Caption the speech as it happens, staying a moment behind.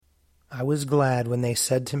I was glad when they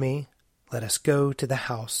said to me, "Let us go to the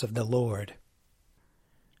house of the Lord."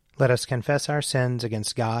 Let us confess our sins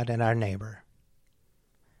against God and our neighbor.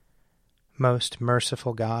 Most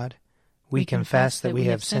merciful God, we confess that we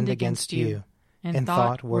have sinned against you in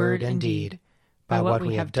thought, word, and deed, by what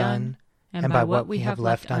we have done and by what we have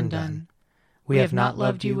left undone. We have not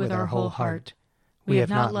loved you with our whole heart. We have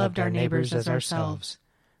not loved our neighbors as ourselves.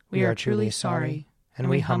 We are truly sorry, and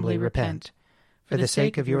we humbly repent. For the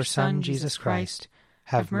sake of your Son, Jesus Christ,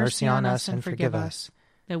 have mercy on us and forgive us,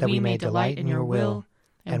 that we may delight in your will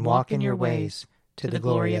and walk in your ways, to the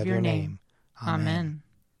glory of your name. Amen.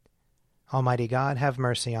 Almighty God, have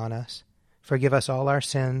mercy on us. Forgive us all our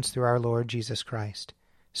sins through our Lord Jesus Christ.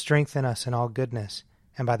 Strengthen us in all goodness,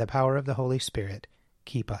 and by the power of the Holy Spirit,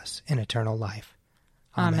 keep us in eternal life.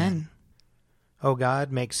 Amen. O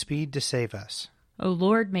God, make speed to save us. O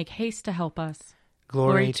Lord, make haste to help us.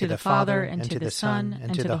 Glory to the Father, and to the Son,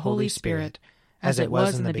 and to the Holy Spirit, as it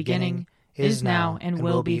was in the beginning, is now, and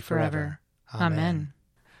will be forever. Amen.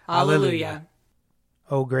 Alleluia.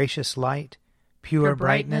 O gracious light, pure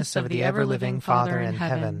brightness of the ever-living Father in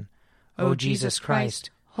heaven, O Jesus Christ,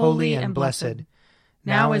 holy and blessed,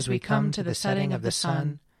 now as we come to the setting of the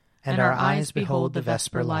sun, and our eyes behold the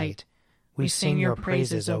vesper light, we sing your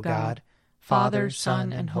praises, O God, Father,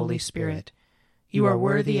 Son, and Holy Spirit. You are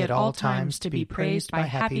worthy at all times to be praised by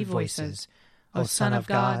happy voices, O Son of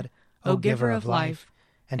God, O Giver of life,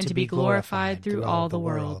 and to be glorified through all the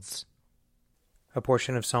worlds. A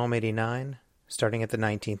portion of Psalm 89, starting at the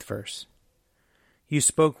 19th verse. You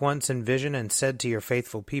spoke once in vision and said to your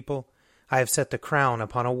faithful people, I have set the crown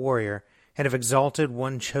upon a warrior, and have exalted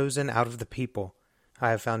one chosen out of the people. I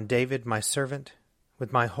have found David my servant.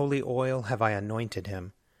 With my holy oil have I anointed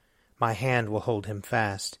him. My hand will hold him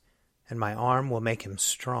fast, and my arm will make him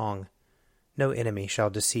strong. No enemy shall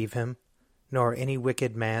deceive him, nor any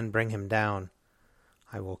wicked man bring him down.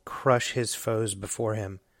 I will crush his foes before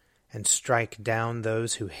him, and strike down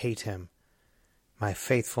those who hate him. My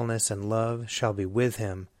faithfulness and love shall be with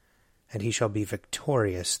him, and he shall be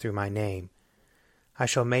victorious through my name. I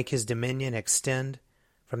shall make his dominion extend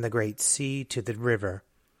from the great sea to the river.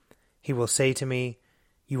 He will say to me,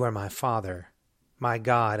 You are my Father, my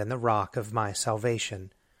God, and the rock of my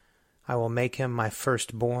salvation. I will make him my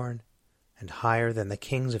firstborn, and higher than the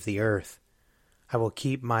kings of the earth. I will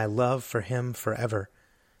keep my love for him forever,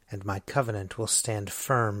 and my covenant will stand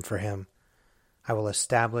firm for him. I will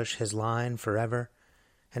establish his line forever,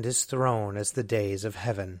 and his throne as the days of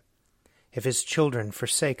heaven. If his children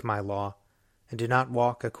forsake my law, and do not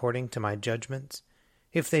walk according to my judgments,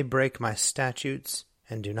 if they break my statutes,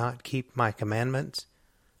 and do not keep my commandments,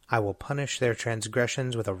 I will punish their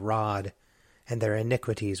transgressions with a rod, and their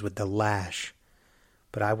iniquities with the lash.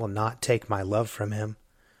 But I will not take my love from him,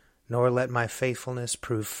 nor let my faithfulness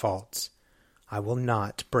prove false. I will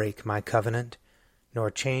not break my covenant, nor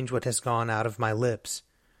change what has gone out of my lips.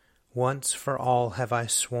 Once for all have I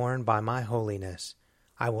sworn by my holiness,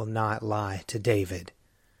 I will not lie to David.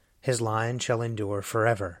 His line shall endure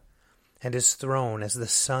forever, and his throne as the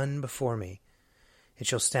sun before me. It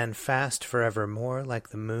shall stand fast forevermore like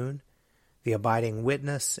the moon, the abiding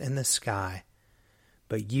witness in the sky.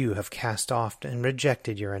 But you have cast off and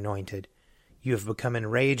rejected your anointed. You have become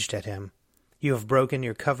enraged at him. You have broken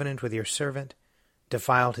your covenant with your servant,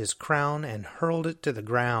 defiled his crown, and hurled it to the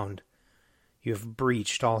ground. You have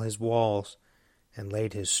breached all his walls, and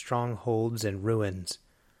laid his strongholds in ruins.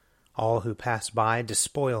 All who pass by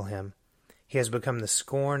despoil him. He has become the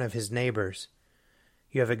scorn of his neighbors.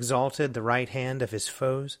 You have exalted the right hand of his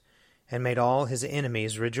foes, and made all his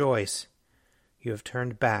enemies rejoice. You have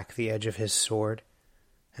turned back the edge of his sword,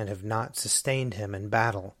 and have not sustained him in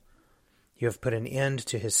battle. You have put an end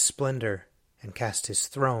to his splendor, and cast his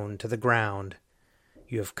throne to the ground.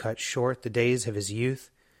 You have cut short the days of his youth,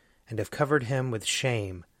 and have covered him with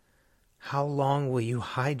shame. How long will you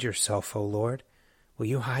hide yourself, O Lord? Will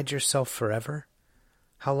you hide yourself forever?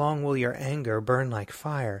 How long will your anger burn like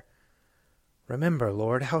fire? Remember,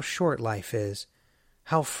 Lord, how short life is,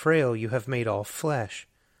 how frail you have made all flesh.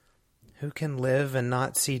 Who can live and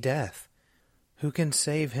not see death? Who can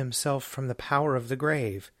save himself from the power of the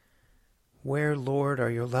grave? Where, Lord, are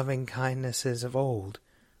your loving kindnesses of old,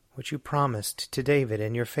 which you promised to David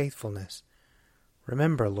in your faithfulness?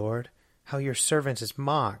 Remember, Lord, how your servant is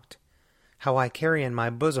mocked, how I carry in my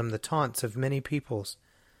bosom the taunts of many peoples,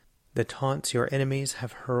 the taunts your enemies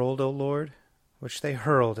have hurled, O Lord, which they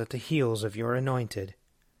hurled at the heels of your anointed.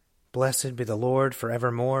 Blessed be the Lord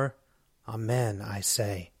forevermore. Amen, I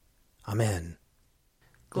say. Amen.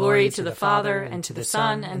 Glory to the Father, and to the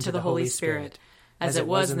Son, and to the Holy Spirit, as it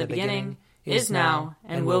was in the beginning, is now,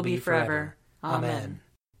 and will be forever. Amen.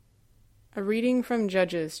 A reading from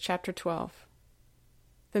Judges, chapter 12.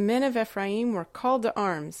 The men of Ephraim were called to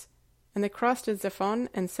arms, and they crossed to Zephon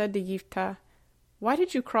and said to Yiftah, "Why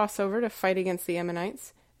did you cross over to fight against the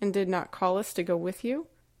Ammonites, and did not call us to go with you?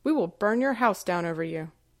 We will burn your house down over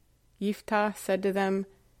you." Yiftah said to them,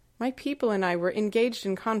 "My people and I were engaged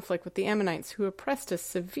in conflict with the Ammonites, who oppressed us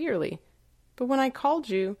severely. But when I called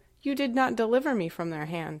you, you did not deliver me from their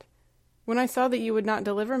hand. When I saw that you would not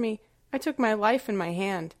deliver me, I took my life in my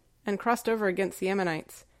hand, and crossed over against the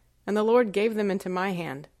Ammonites, and the Lord gave them into my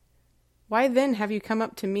hand. Why then have you come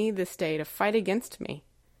up to me this day to fight against me?"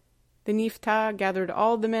 Then Yiftah gathered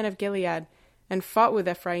all the men of Gilead, and fought with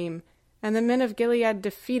Ephraim, and the men of Gilead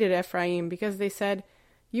defeated Ephraim, because they said,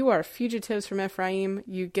 "You are fugitives from Ephraim,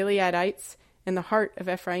 you Gileadites, in the heart of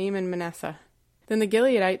Ephraim and Manasseh." Then the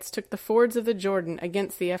Gileadites took the fords of the Jordan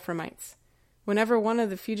against the Ephraimites. Whenever one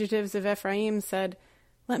of the fugitives of Ephraim said,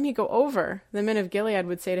 "Let me go over," the men of Gilead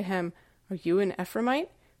would say to him, "Are you an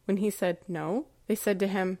Ephraimite?" When he said, "No," they said to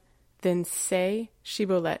him, "Then say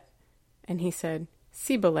Shibboleth." And he said,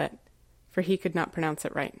 Sibolet, for he could not pronounce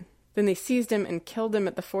it right. Then they seized him and killed him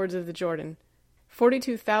at the fords of the Jordan.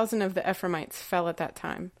 42,000 of the Ephraimites fell at that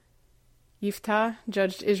time. Yiftah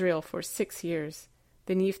judged Israel for 6 years.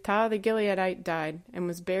 Then Yiftah the Gileadite died, and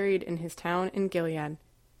was buried in his town in Gilead.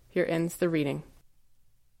 Here ends the reading.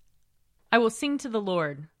 I will sing to the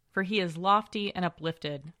Lord, for he is lofty and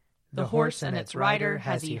uplifted. The horse and its rider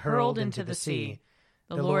has he hurled into the sea.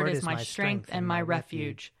 The Lord is my strength and my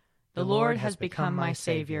refuge. The Lord has become my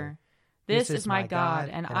Savior. This is my God,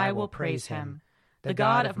 and I will praise him, the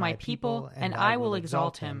God of my people, and I will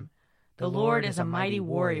exalt him. The Lord is a mighty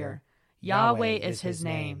warrior. Yahweh is his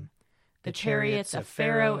name. The chariots of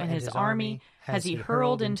Pharaoh and his army has he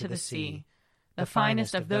hurled into the sea. The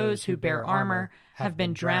finest of those who bear armor have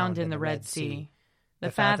been drowned in the Red Sea. The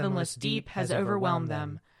fathomless deep has overwhelmed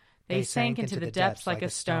them. They sank into the depths like a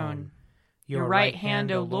stone. Your right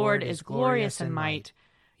hand, O Lord, is glorious in might.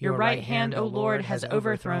 Your right hand, O Lord, has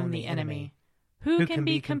overthrown the enemy. Who can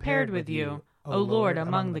be compared with you, O Lord,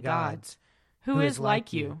 among the gods? Who is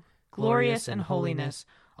like you, glorious in holiness,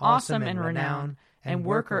 awesome in renown, and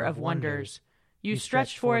worker of wonders? You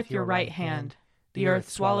stretched forth your right hand. The earth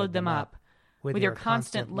swallowed them up. With your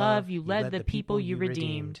constant love you led the people you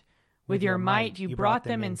redeemed. With your might you brought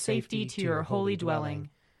them in safety to your holy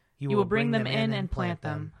dwelling. You will bring them in and plant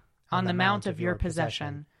them on the mount of your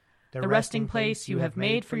possession, the resting place you have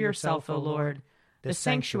made for yourself, O Lord, the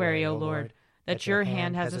sanctuary, O Lord, that your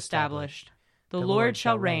hand has established. The Lord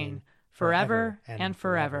shall reign forever and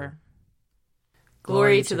forever.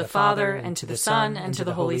 Glory to the Father, and to the Son, and to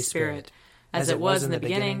the Holy Spirit, as it was in the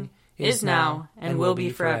beginning, is now, and will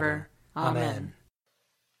be forever. Amen.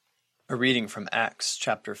 A reading from Acts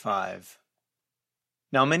chapter 5.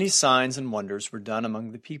 Now many signs and wonders were done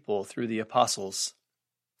among the people through the apostles,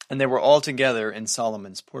 and they were all together in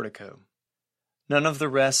Solomon's portico. None of the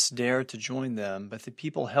rest dared to join them, but the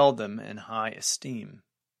people held them in high esteem.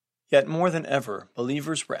 Yet more than ever,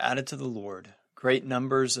 believers were added to the Lord, great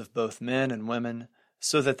numbers of both men and women,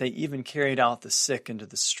 so that they even carried out the sick into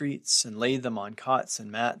the streets and laid them on cots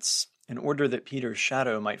and mats, in order that Peter's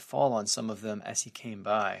shadow might fall on some of them as he came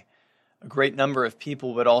by. A great number of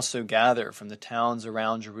people would also gather from the towns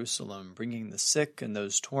around Jerusalem, bringing the sick and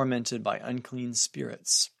those tormented by unclean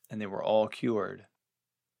spirits, and they were all cured.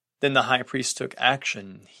 Then the high priest took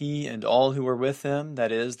action, he and all who were with him,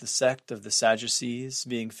 that is, the sect of the Sadducees,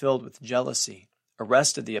 being filled with jealousy,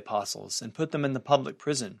 arrested the apostles and put them in the public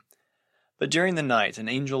prison. But during the night an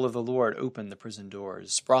angel of the Lord opened the prison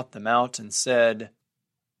doors, brought them out, and said,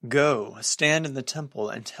 "Go, stand in the temple,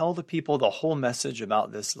 and tell the people the whole message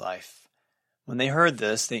about this life." When they heard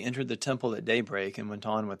this, they entered the temple at daybreak and went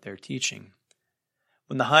on with their teaching.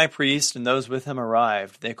 When the high priest and those with him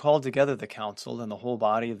arrived, they called together the council and the whole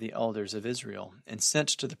body of the elders of Israel, and sent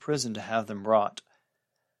to the prison to have them brought.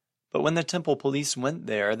 But when the temple police went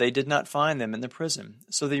there, they did not find them in the prison.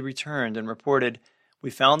 So they returned and reported, "We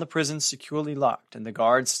found the prison securely locked and the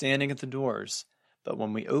guards standing at the doors. But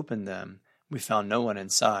when we opened them, we found no one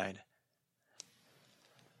inside."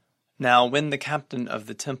 Now when the captain of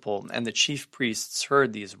the temple and the chief priests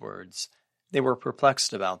heard these words, they were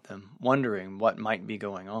perplexed about them, wondering what might be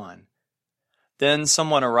going on. Then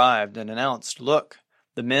someone arrived and announced, "Look,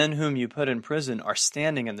 the men whom you put in prison are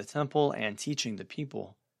standing in the temple and teaching the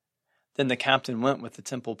people." Then the captain went with the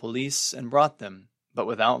temple police and brought them, but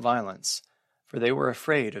without violence, for they were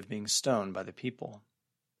afraid of being stoned by the people.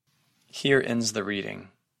 Here ends the reading.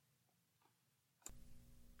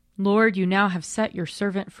 Lord, you now have set your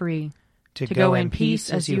servant free, to go in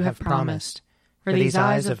peace as you have promised. For these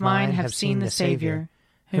eyes of mine have seen the Savior,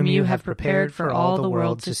 whom you have prepared for all the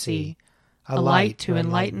world to see, a light to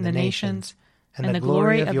enlighten the nations, and the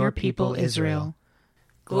glory of your people Israel.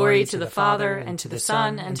 Glory to the Father, and to the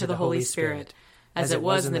Son, and to the Holy Spirit, as it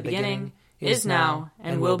was in the beginning, is now,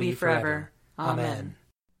 and will be forever. Amen.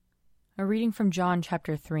 A reading from John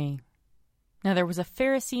chapter 3. Now there was a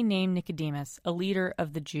Pharisee named Nicodemus, a leader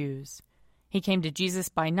of the Jews. He came to Jesus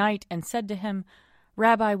by night and said to him,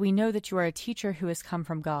 Rabbi, we know that you are a teacher who has come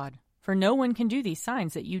from God, for no one can do these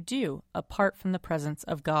signs that you do apart from the presence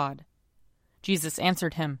of God. Jesus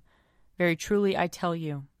answered him, Very truly I tell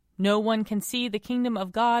you, no one can see the kingdom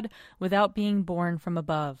of God without being born from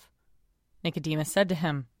above. Nicodemus said to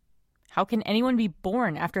him, How can anyone be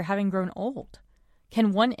born after having grown old?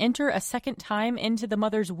 Can one enter a second time into the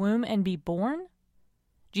mother's womb and be born?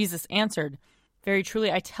 Jesus answered, Very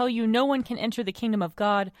truly I tell you, no one can enter the kingdom of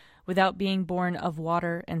God without being born of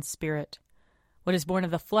water and spirit. What is born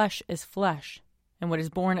of the flesh is flesh, and what is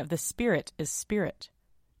born of the Spirit is spirit.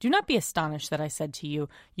 Do not be astonished that I said to you,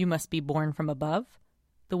 You must be born from above.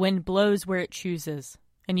 The wind blows where it chooses,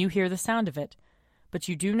 and you hear the sound of it, but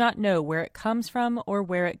you do not know where it comes from or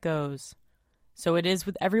where it goes. So it is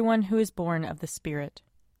with everyone who is born of the Spirit.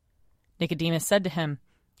 Nicodemus said to him,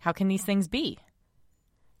 How can these things be?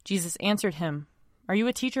 Jesus answered him, Are you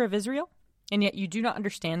a teacher of Israel, and yet you do not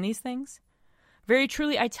understand these things? Very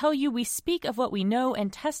truly I tell you, we speak of what we know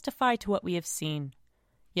and testify to what we have seen.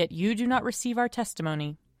 Yet you do not receive our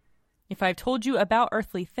testimony. If I have told you about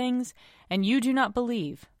earthly things, and you do not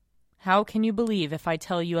believe, how can you believe if I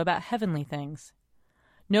tell you about heavenly things?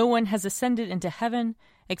 No one has ascended into heaven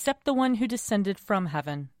except the one who descended from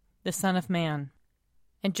heaven, the Son of Man.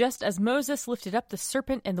 And just as Moses lifted up the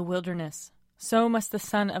serpent in the wilderness, so must the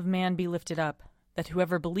Son of Man be lifted up, that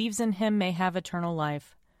whoever believes in him may have eternal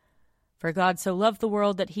life. For God so loved the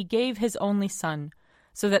world that he gave his only Son,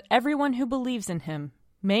 so that everyone who believes in him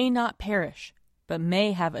may not perish, but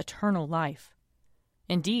may have eternal life.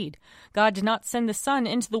 Indeed, God did not send the Son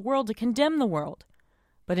into the world to condemn the world,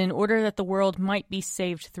 but in order that the world might be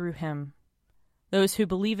saved through him. Those who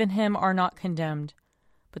believe in him are not condemned,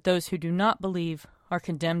 but those who do not believe are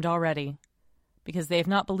condemned already, because they have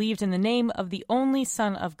not believed in the name of the only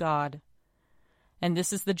Son of God. And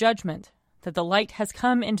this is the judgment, that the light has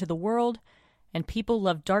come into the world, and people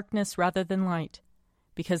love darkness rather than light,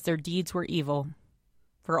 because their deeds were evil.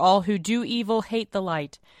 For all who do evil hate the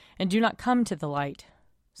light, and do not come to the light,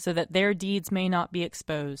 so that their deeds may not be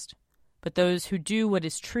exposed. But those who do what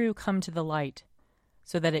is true come to the light,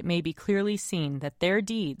 so that it may be clearly seen that their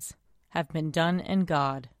deeds have been done in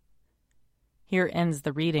God. Here ends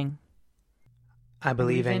the reading. I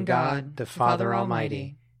believe in God, the Father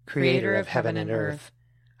Almighty, creator of heaven and earth.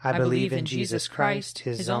 I believe in Jesus Christ,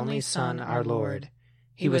 his only Son, our Lord.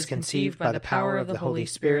 He was conceived by the power of the Holy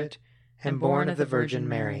Spirit and born of the Virgin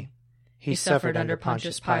Mary. He suffered under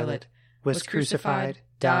Pontius Pilate, was crucified,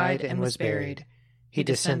 died, and was buried. He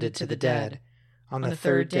descended to the dead. On the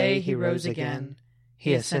third day he rose again.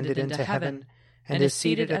 He ascended into heaven and is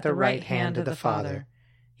seated at the right hand of the Father.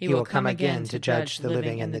 He will come again to judge the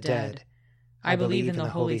living and the dead. I believe in the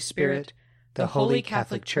Holy Spirit, the Holy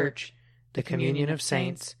Catholic Church, the communion of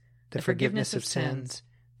saints, the forgiveness of sins,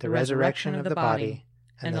 the resurrection of the body,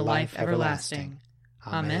 and the life everlasting.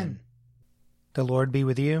 Amen. The Lord be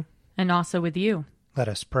with you. And also with you. Let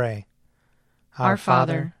us pray. Our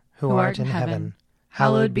Father, who art in heaven,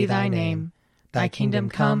 hallowed be thy name. Thy kingdom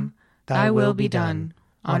come, thy will be done,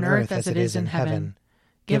 on earth as it is in heaven.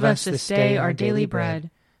 Give us this day our daily bread,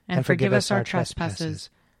 and forgive us our trespasses,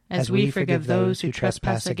 as we forgive those who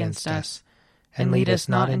trespass against us. And lead us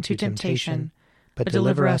not into temptation, but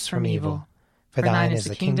deliver us from evil. For thine is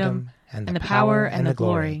the kingdom, and the power, and the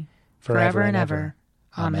glory, forever and ever.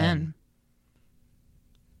 Amen.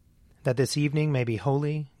 That this evening may be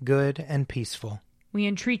holy, good, and peaceful. We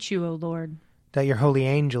entreat you, O Lord. That your holy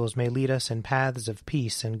angels may lead us in paths of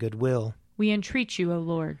peace and goodwill. We entreat you, O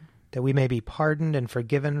Lord. That we may be pardoned and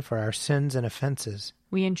forgiven for our sins and offenses.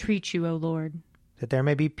 We entreat you, O Lord. That there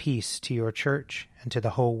may be peace to your church and to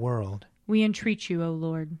the whole world. We entreat you, O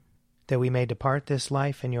Lord. That we may depart this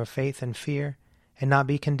life in your faith and fear, and not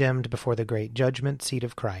be condemned before the great judgment seat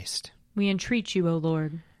of Christ. We entreat you, O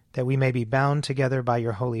Lord. That we may be bound together by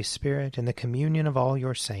your Holy Spirit in the communion of all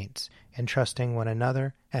your saints, entrusting one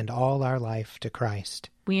another and all our life to Christ.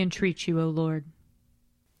 We entreat you, O Lord.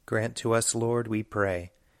 Grant to us, Lord, we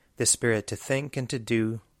pray, the Spirit to think and to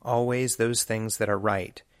do always those things that are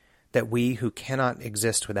right, that we who cannot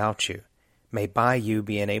exist without you may by you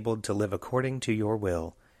be enabled to live according to your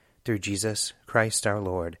will, through Jesus Christ our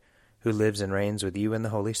Lord, who lives and reigns with you in the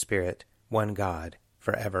Holy Spirit, one God,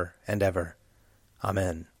 forever and ever.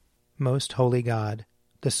 Amen. Most holy God,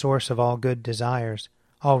 the source of all good desires,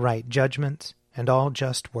 all right judgments, and all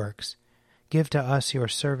just works. Give to us, your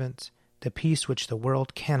servants, the peace which the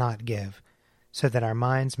world cannot give, so that our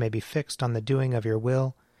minds may be fixed on the doing of your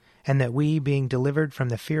will, and that we, being delivered from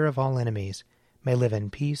the fear of all enemies, may live in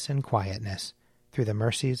peace and quietness, through the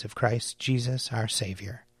mercies of Christ Jesus our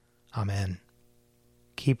Savior. Amen.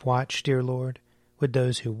 Keep watch, dear Lord, with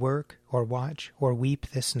those who work or watch or weep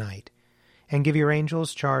this night, and give your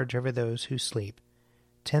angels charge over those who sleep.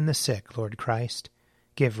 Tend the sick, Lord Christ.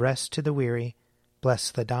 Give rest to the weary.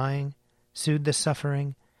 Bless the dying. Soothe the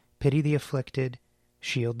suffering. Pity the afflicted.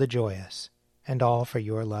 Shield the joyous. And all for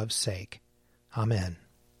your love's sake. Amen.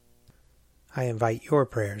 I invite your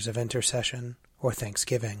prayers of intercession or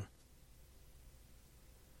thanksgiving.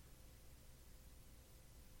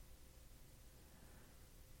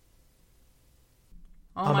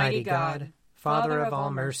 Almighty God, Father of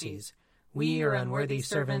all mercies, we, your unworthy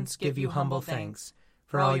servants, give you humble thanks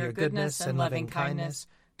for all your goodness and loving kindness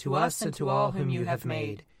to us and to all whom you have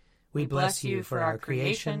made. We bless you for our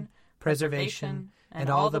creation, preservation, and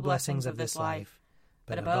all the blessings of this life,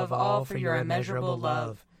 but above all for your immeasurable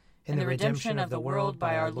love in the redemption of the world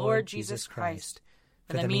by our Lord Jesus Christ,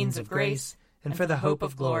 for the means of grace and for the hope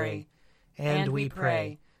of glory. And we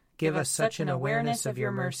pray, give us such an awareness of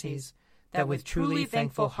your mercies that with truly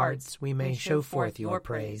thankful hearts we may show forth your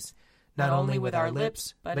praise, not only with our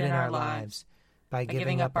lips, but in our lives, by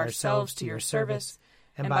giving up ourselves to your service,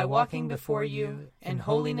 and by walking before you in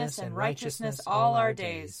holiness and righteousness all our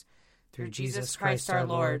days, through Jesus Christ our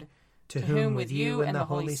Lord, to whom with you and the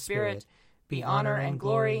Holy Spirit be honor and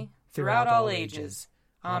glory throughout all ages.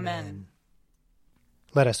 Amen.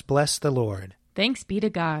 Let us bless the Lord. Thanks be to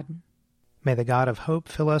God. May the God of hope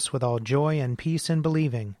fill us with all joy and peace in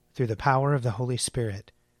believing, through the power of the Holy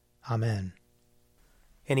Spirit. Amen.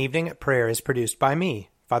 An Evening at Prayer is produced by me,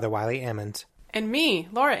 Father Wiley Ammons. And me,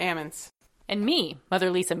 Laura Ammons. And me, Mother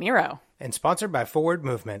Lisa Miro. And sponsored by Forward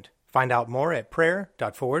Movement. Find out more at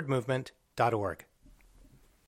prayer.forwardmovement.org.